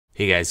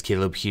Hey guys,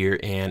 Caleb here,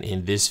 and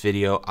in this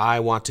video I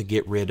want to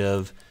get rid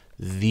of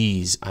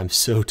these. I'm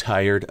so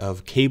tired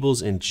of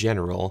cables in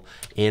general,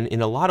 and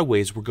in a lot of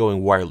ways we're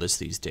going wireless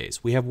these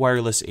days. We have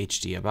wireless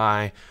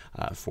HDMI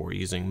for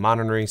using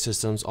monitoring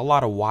systems, a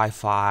lot of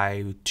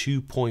Wi-Fi,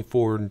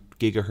 2.4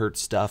 gigahertz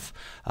stuff.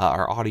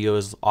 Our audio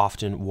is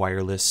often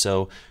wireless,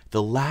 so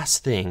the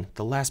last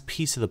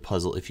piece of the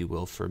puzzle, if you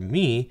will, for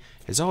me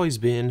has always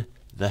been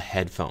the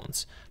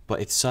headphones. But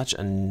it's such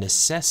a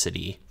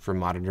necessity for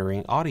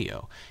monitoring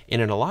audio.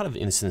 And in a lot of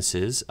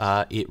instances,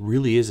 it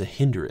really is a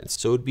hindrance.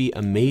 So it would be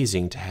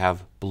amazing to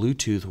have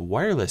Bluetooth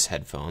wireless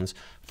headphones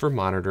for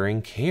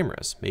monitoring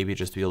cameras. Maybe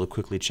just be able to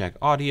quickly check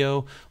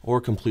audio or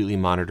completely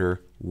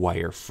monitor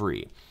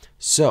wire-free.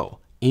 So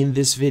in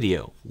this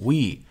video,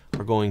 we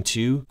are going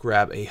to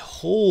grab a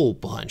whole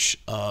bunch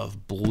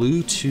of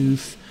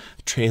Bluetooth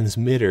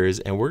transmitters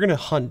and we're going to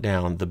hunt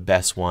down the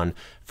best one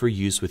for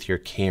use with your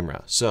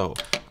camera. So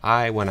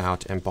I went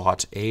out and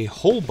bought a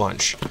whole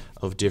bunch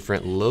of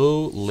different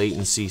low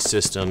latency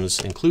systems,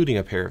 including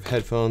a pair of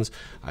headphones.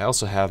 I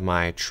also have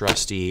my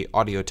trusty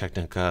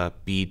Audio-Technica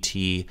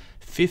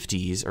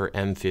BT50s or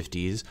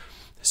M50s.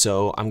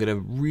 So I'm gonna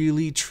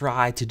really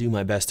try to do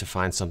my best to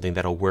find something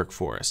that'll work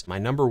for us. My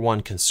number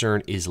one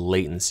concern is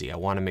latency. I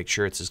wanna make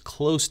sure it's as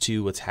close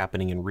to what's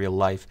happening in real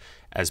life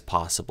as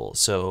possible.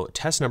 So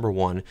test number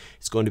one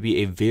is going to be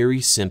a very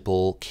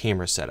simple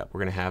camera setup. We're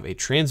gonna have a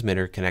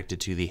transmitter connected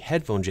to the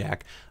headphone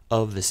jack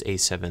of this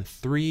A7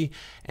 III,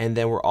 and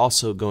then we're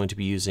also going to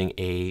be using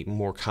a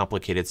more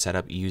complicated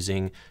setup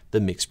using the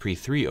MixPre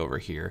 3 over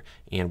here,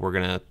 and we're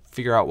gonna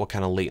figure out what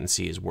kind of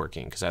latency is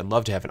working, because I'd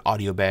love to have an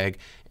audio bag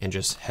and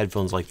just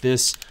headphones like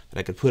this that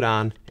I could put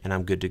on and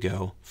I'm good to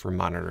go for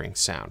monitoring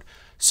sound.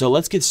 So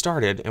let's get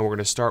started, and we're going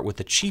to start with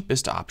the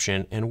cheapest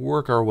option and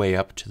work our way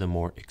up to the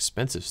more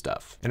expensive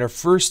stuff. And our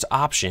first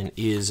option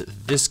is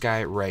this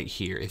guy right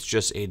here. It's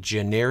just a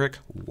generic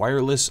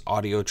wireless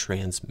audio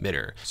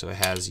transmitter. So it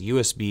has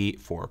USB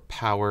for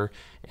power,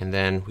 and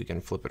then we can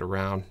flip it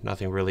around.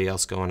 Nothing really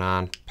else going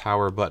on.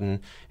 Power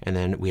button, and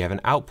then we have an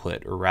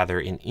output, or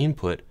rather an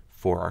input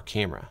for our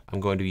camera.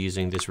 I'm going to be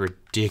using this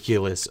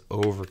ridiculous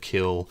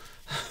overkill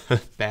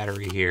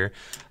battery here,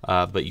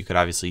 but you could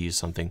obviously use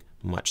something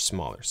much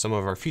smaller. Some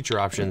of our future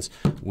options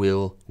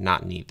will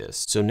not need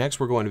this. So next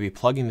we're going to be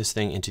plugging this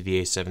thing into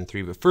the A7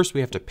 III, but first we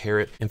have to pair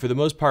it. And for the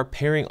most part,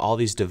 pairing all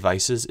these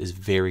devices is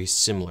very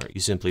similar. You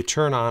simply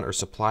turn on or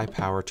supply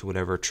power to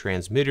whatever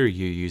transmitter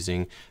you're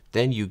using,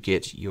 then you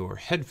get your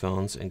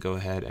headphones and go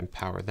ahead and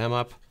power them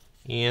up,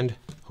 and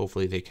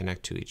hopefully they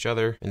connect to each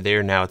other. And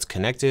there, now it's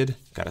connected.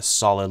 Got a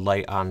solid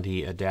light on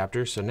the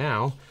adapter. So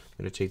now I'm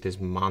gonna take this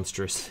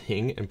monstrous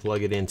thing and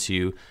plug it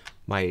into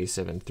my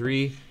A7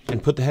 III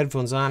and put the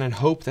headphones on and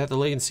hope that the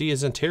latency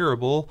isn't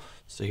terrible.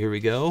 So here we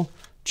go.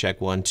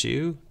 Check 1,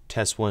 2,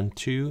 test 1,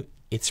 2.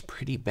 It's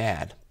pretty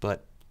bad,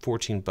 but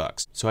 14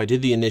 bucks. So I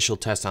did the initial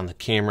test on the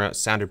camera. It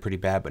sounded pretty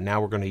bad, but now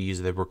we're going to use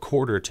the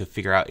recorder to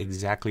figure out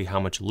exactly how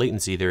much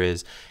latency there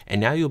is. And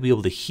now you'll be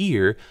able to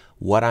hear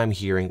what I'm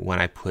hearing when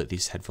I put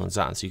these headphones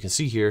on. So you can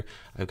see here,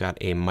 I've got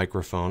a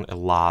microphone, a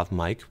lav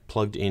mic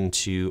plugged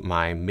into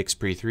my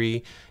MixPre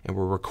 3, and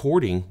we're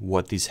recording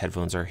what these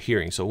headphones are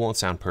hearing. So it won't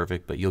sound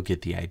perfect, but you'll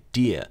get the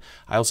idea.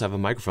 I also have a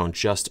microphone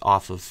just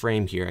off of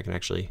frame here. I can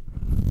actually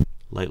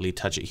lightly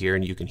touch it here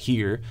and you can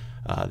hear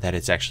that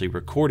it's actually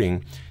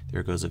recording.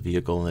 There goes a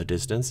vehicle in the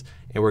distance,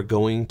 and we're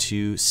going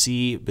to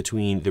see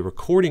between the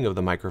recording of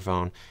the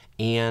microphone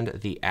and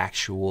the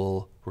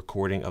actual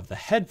recording of the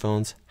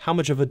headphones how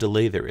much of a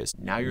delay there is.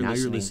 Now you're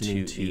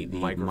listening to the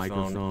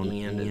microphone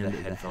and the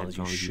headphones.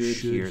 You should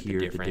hear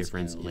the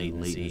difference in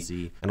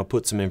latency. And I'll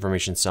put some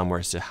information somewhere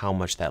as to how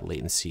much that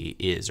latency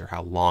is or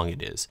how long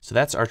it is. So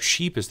that's our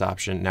cheapest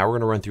option. Now we're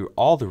going to run through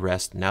all the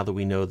rest. Now that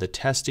we know the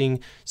testing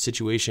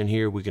situation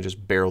here, we can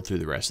just barrel through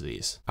the rest of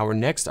these. Our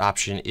next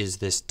option is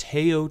this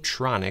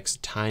TaoTronics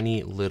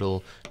tiny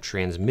little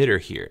transmitter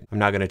here. I'm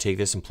now going to take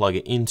this and plug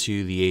it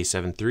into the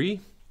A7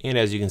 III. And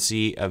as you can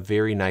see, a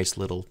very nice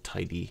little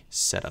tidy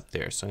setup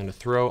there. So I'm going to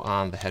throw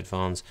on the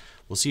headphones.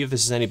 We'll see if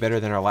this is any better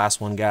than our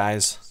last one,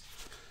 guys.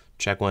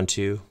 Check 1,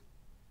 2.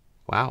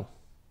 Wow.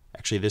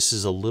 Actually, this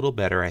is a little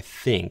better, I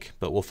think,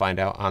 but we'll find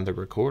out on the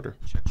recorder.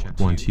 Check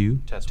 1,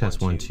 2.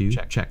 Test 1, 2.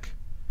 Check.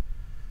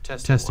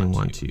 Testing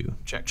 1, 2.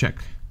 Check.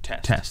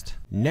 Test.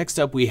 Next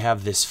up, we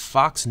have this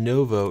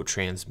Foxnovo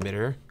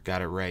transmitter.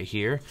 Got it right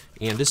here.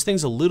 And this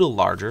thing's a little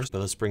larger, so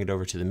let's bring it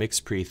over to the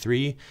MixPre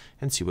 3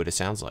 and see what it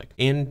sounds like.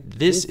 And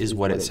this is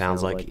what it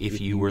sounds like if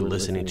you were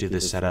listening to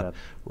this setup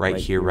right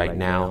here, right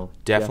now.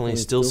 Definitely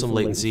still some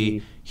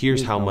latency.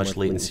 Here's how much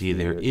latency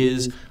there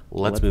is.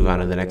 Let's move on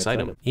to the next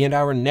item. And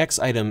our next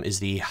item is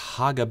the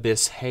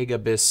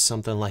Hagibis,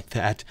 something like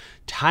that,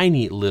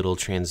 tiny little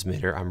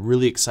transmitter. I'm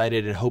really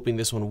excited and hoping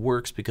this one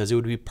works because it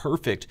would be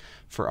perfect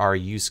for our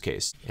use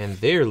case. And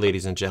there,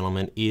 ladies and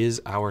gentlemen,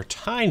 is our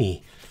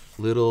tiny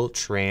little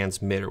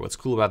transmitter. What's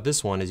cool about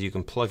this one is you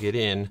can plug it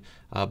in,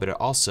 but it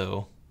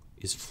also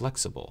is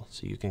flexible.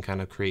 So you can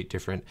kind of create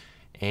different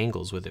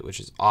angles with it, which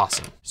is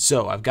awesome.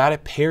 So I've got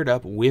it paired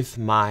up with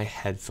my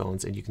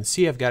headphones, and you can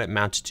see I've got it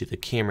mounted to the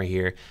camera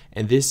here,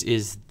 and this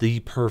is the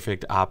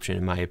perfect option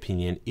in my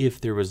opinion if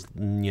there was,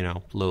 you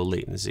know, low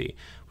latency.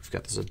 We've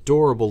got this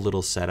adorable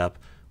little setup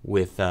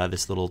with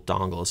this little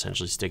dongle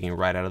essentially sticking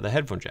right out of the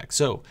headphone jack.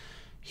 So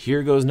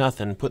here goes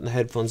nothing, putting the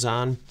headphones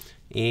on,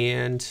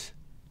 and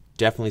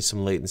definitely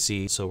some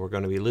latency. So we're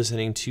going to be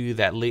listening to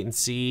that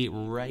latency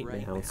right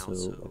now.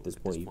 So at this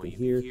point you can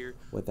hear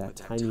what that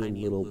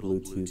tiny little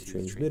Bluetooth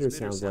transmitter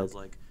sounds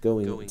like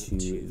going to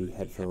the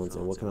headphones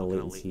and what kind of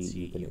latency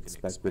you can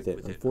expect with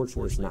it.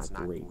 Unfortunately, it's not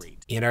great.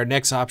 And our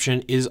next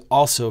option is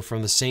also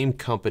from the same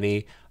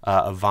company,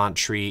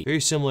 Avantree, very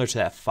similar to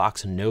that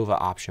Foxnovo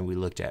option we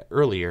looked at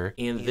earlier.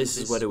 And this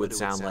is what it would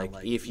sound like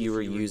if you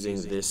were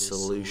using this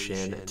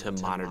solution to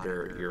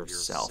monitor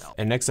yourself.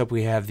 And next up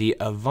we have the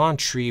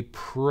Avantree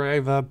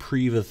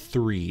Priva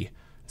 3.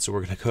 So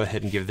we're going to go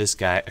ahead and give this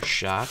guy a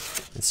shot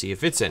and see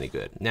if it's any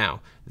good. Now,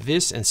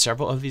 this and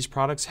several of these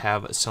products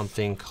have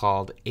something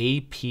called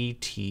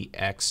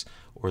aptX,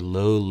 or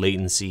low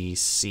latency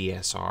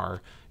CSR.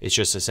 It's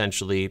just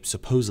essentially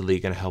supposedly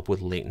going to help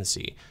with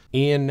latency.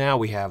 And now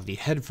we have the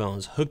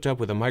headphones hooked up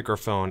with a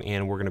microphone,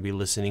 and we're going to be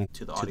listening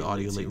to the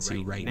audio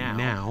latency right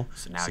now.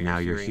 So now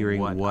you're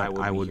hearing what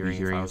I would be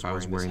hearing if I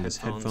was wearing these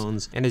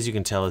headphones. And as you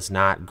can tell, it's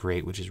not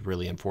great, which is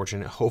really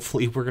unfortunate.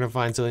 Hopefully we're going to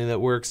find something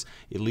that works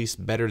at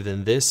least better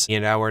than this.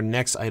 And our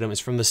next item is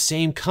from the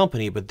same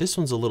company, but this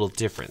one's a little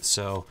different.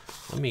 So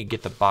let me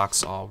get the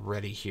box all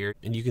ready here.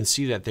 And you can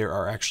see that there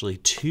are actually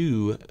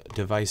two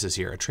devices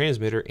here, a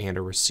transmitter and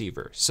a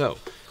receiver. So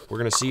we're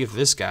going to see if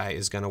this guy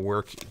is going to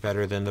work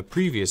better than the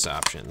previous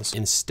options.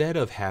 Instead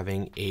of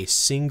having a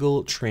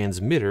single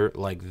transmitter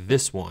like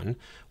this one,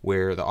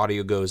 where the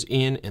audio goes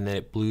in and then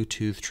it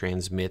Bluetooth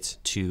transmits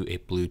to a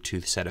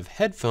Bluetooth set of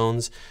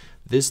headphones,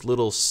 this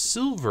little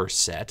silver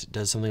set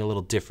does something a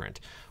little different.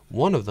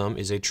 One of them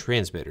is a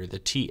transmitter, the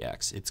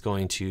TX. It's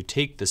going to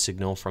take the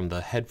signal from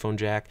the headphone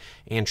jack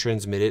and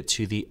transmit it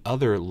to the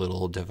other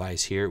little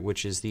device here,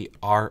 which is the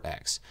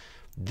RX.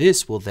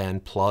 This will then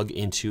plug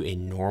into a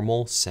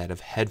normal set of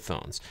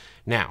headphones.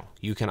 Now,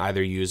 you can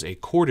either use a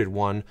corded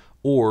one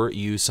or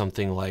use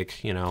something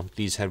like, you know,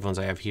 these headphones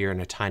I have here in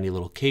a tiny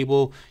little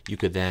cable. You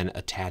could then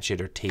attach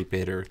it or tape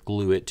it or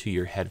glue it to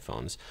your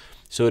headphones.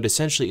 So it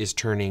essentially is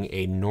turning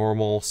a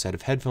normal set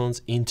of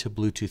headphones into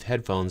Bluetooth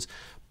headphones,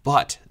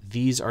 but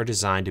these are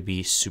designed to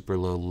be super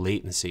low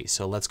latency.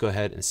 So let's go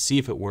ahead and see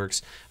if it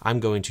works. I'm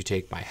going to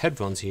take my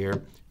headphones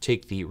here,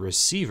 take the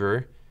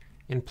receiver,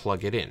 and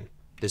plug it in.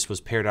 This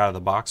was paired out of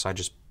the box, so I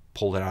just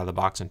pulled it out of the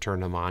box and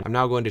turned them on. I'm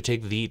now going to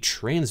take the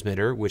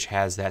transmitter, which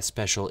has that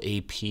special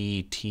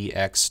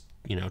aptX,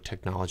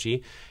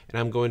 technology, and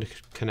I'm going to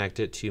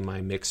connect it to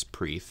my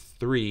MixPre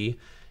 3.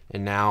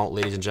 And now,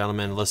 ladies and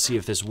gentlemen, let's see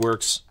if this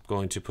works. I'm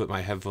going to put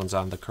my headphones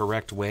on the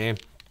correct way.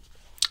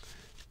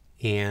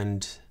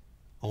 And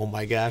oh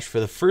my gosh, for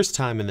the first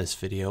time in this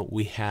video,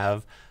 we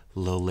have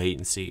low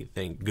latency.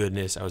 Thank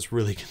goodness. I was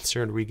really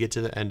concerned we get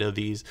to the end of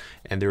these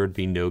and there would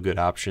be no good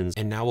options.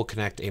 And now we'll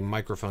connect a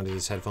microphone to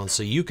these headphones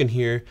so you can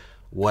hear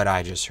what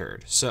I just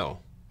heard. So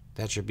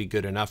that should be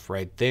good enough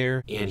right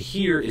there. And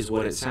here is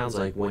what it sounds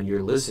like when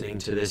you're listening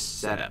to this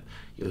setup.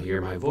 You'll hear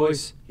my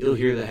voice, you'll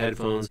hear the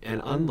headphones,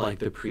 and unlike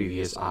the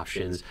previous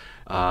options,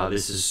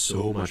 this is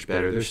so much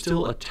better. There's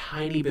still a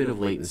tiny bit of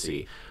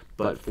latency,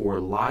 but for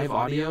live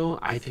audio,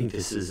 I think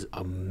this is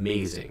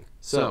amazing.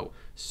 So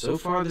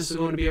far this is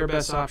going to be our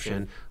best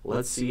option.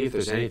 Let's see if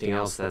there's anything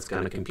else that's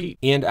going to compete.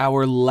 And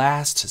our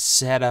last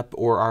setup,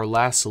 or our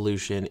last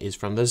solution, is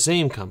from the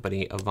same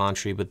company,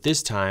 Avantree, but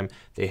this time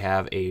they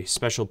have a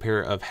special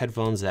pair of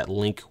headphones that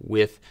link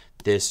with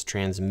this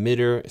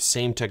transmitter.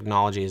 Same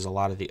technology as a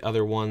lot of the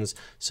other ones,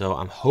 so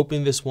I'm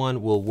hoping this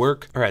one will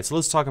work. All right, so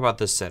let's talk about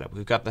this setup.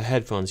 We've got the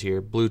headphones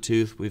here,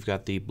 Bluetooth, we've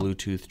got the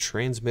Bluetooth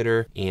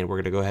transmitter, and we're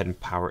gonna go ahead and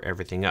power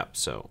everything up.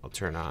 So I'll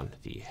turn on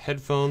the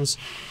headphones.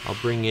 I'll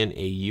bring in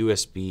a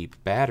USB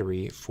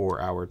battery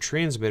for our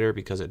transmitter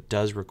because it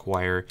does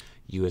require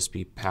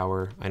USB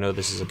power. I know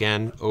this is,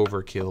 again,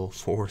 overkill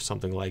for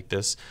something like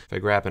this. If I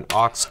grab an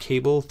aux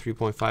cable,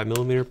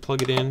 3.5mm,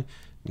 plug it in,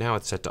 now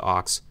it's set to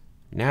aux.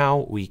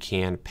 Now we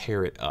can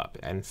pair it up.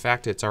 In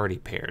fact, it's already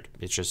paired.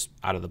 It's just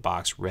out of the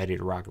box, ready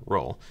to rock and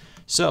roll.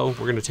 So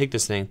we're gonna take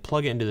this thing,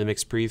 plug it into the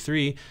MixPre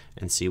 3,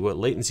 and see what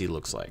latency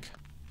looks like.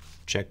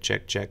 Check,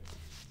 check, check.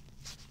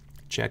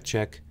 Check,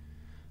 check.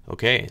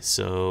 Okay,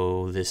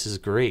 so this is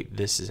great.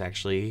 This is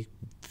actually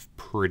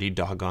pretty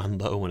doggone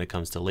low when it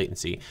comes to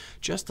latency.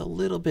 Just a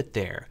little bit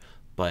there,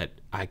 but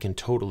I can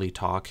totally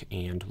talk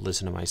and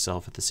listen to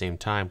myself at the same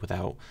time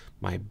without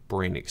my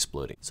brain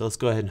exploding. So let's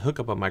go ahead and hook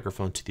up a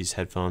microphone to these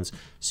headphones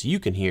so you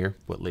can hear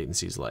what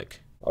latency is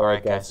like. All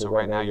right, guys, so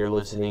right now you're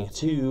listening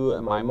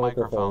to my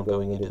microphone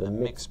going into the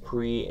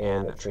MixPre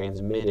and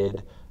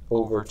transmitted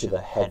over to the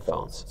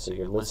headphones. So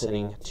you're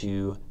listening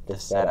to the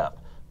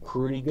setup.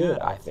 Pretty good,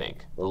 I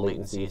think. The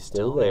latency is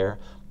still there,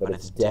 but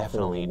it's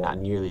definitely not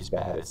nearly as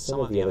bad as some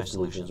of the other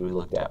solutions we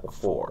looked at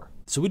before.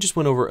 So we just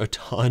went over a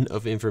ton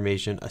of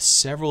information,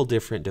 several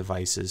different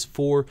devices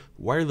for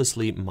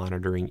wirelessly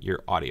monitoring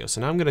your audio.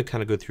 So now I'm going to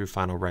kind of go through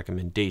final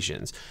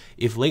recommendations.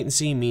 If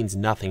latency means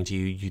nothing to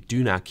you, you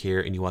do not care,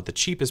 and you want the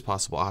cheapest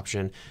possible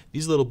option,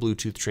 these little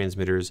Bluetooth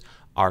transmitters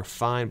are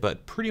fine,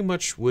 but pretty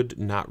much would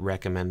not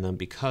recommend them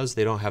because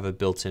they don't have a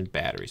built-in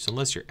battery. So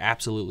unless you're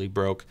absolutely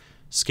broke,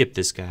 skip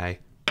this guy.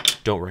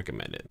 Don't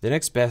recommend it. The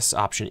next best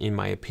option, in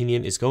my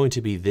opinion, is going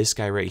to be this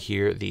guy right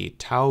here, the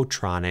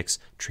TaoTronics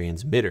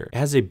transmitter. It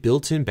has a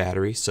built-in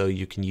battery, so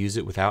you can use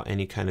it without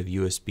any kind of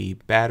USB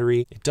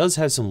battery. It does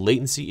have some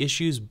latency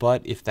issues,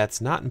 but if that's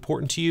not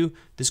important to you,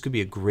 this could be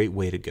a great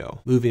way to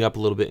go. Moving up a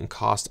little bit in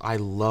cost, I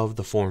love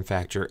the form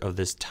factor of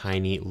this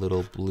tiny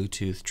little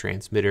Bluetooth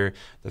transmitter.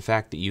 The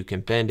fact that you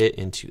can bend it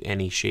into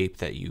any shape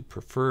that you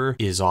prefer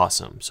is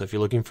awesome. So if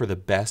you're looking for the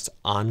best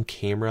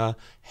on-camera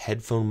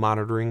headphone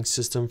monitoring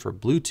system for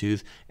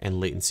Bluetooth and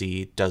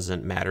latency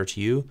doesn't matter to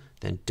you,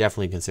 then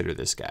definitely consider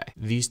this guy.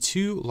 These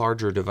two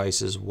larger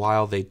devices,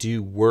 while they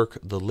do work,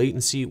 the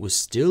latency was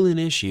still an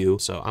issue.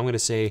 So I'm gonna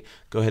say,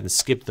 go ahead and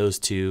skip those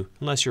two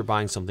unless you're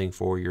buying something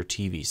for your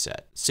TV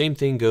set. Same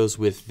thing goes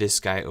with this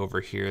guy over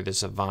here,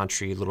 this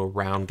Avantree little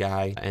round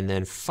guy. And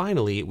then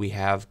finally, we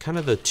have kind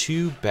of the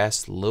two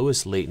best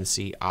lowest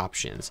latency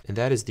options. And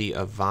that is the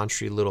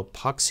Avantree little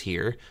pucks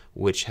here,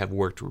 which have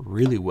worked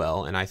really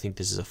well. And I think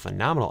this is a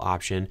phenomenal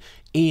option.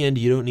 And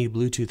you don't need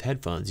Bluetooth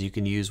headphones. You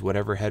can use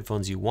whatever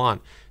headphones you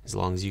want as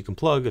long as you can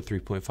plug a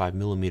 3.5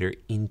 millimeter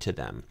into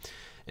them.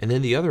 And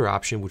then the other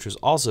option, which was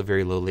also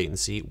very low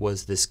latency,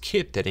 was this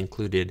kit that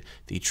included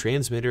the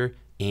transmitter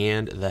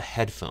and the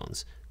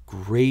headphones.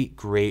 Great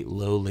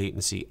low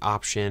latency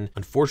option.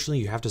 Unfortunately,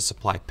 you have to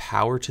supply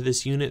power to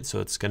this unit,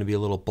 so it's going to be a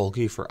little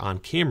bulky for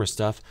on-camera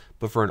stuff,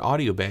 but for an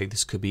audio bag,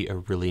 this could be a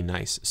really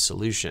nice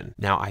solution.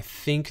 Now, I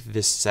think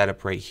this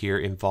setup right here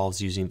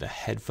involves using the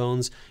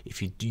headphones.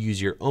 If you do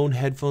use your own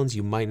headphones,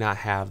 you might not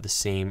have the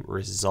same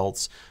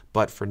results,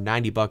 but for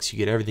 90 bucks, you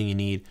get everything you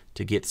need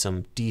to get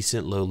some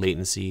decent low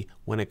latency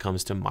when it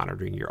comes to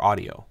monitoring your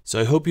audio. So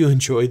I hope you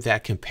enjoyed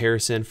that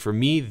comparison. For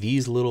me,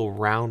 these little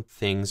round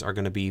things are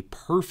going to be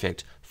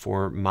perfect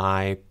for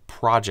my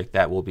project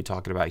that we'll be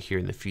talking about here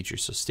in the future.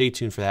 So stay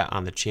tuned for that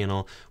on the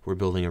channel. We're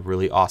building a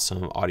really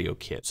awesome audio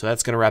kit. So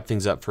that's going to wrap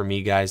things up for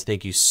me, guys.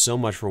 Thank you so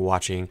much for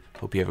watching.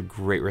 Hope you have a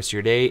great rest of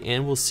your day,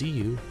 and we'll see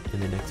you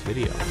in the next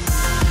video.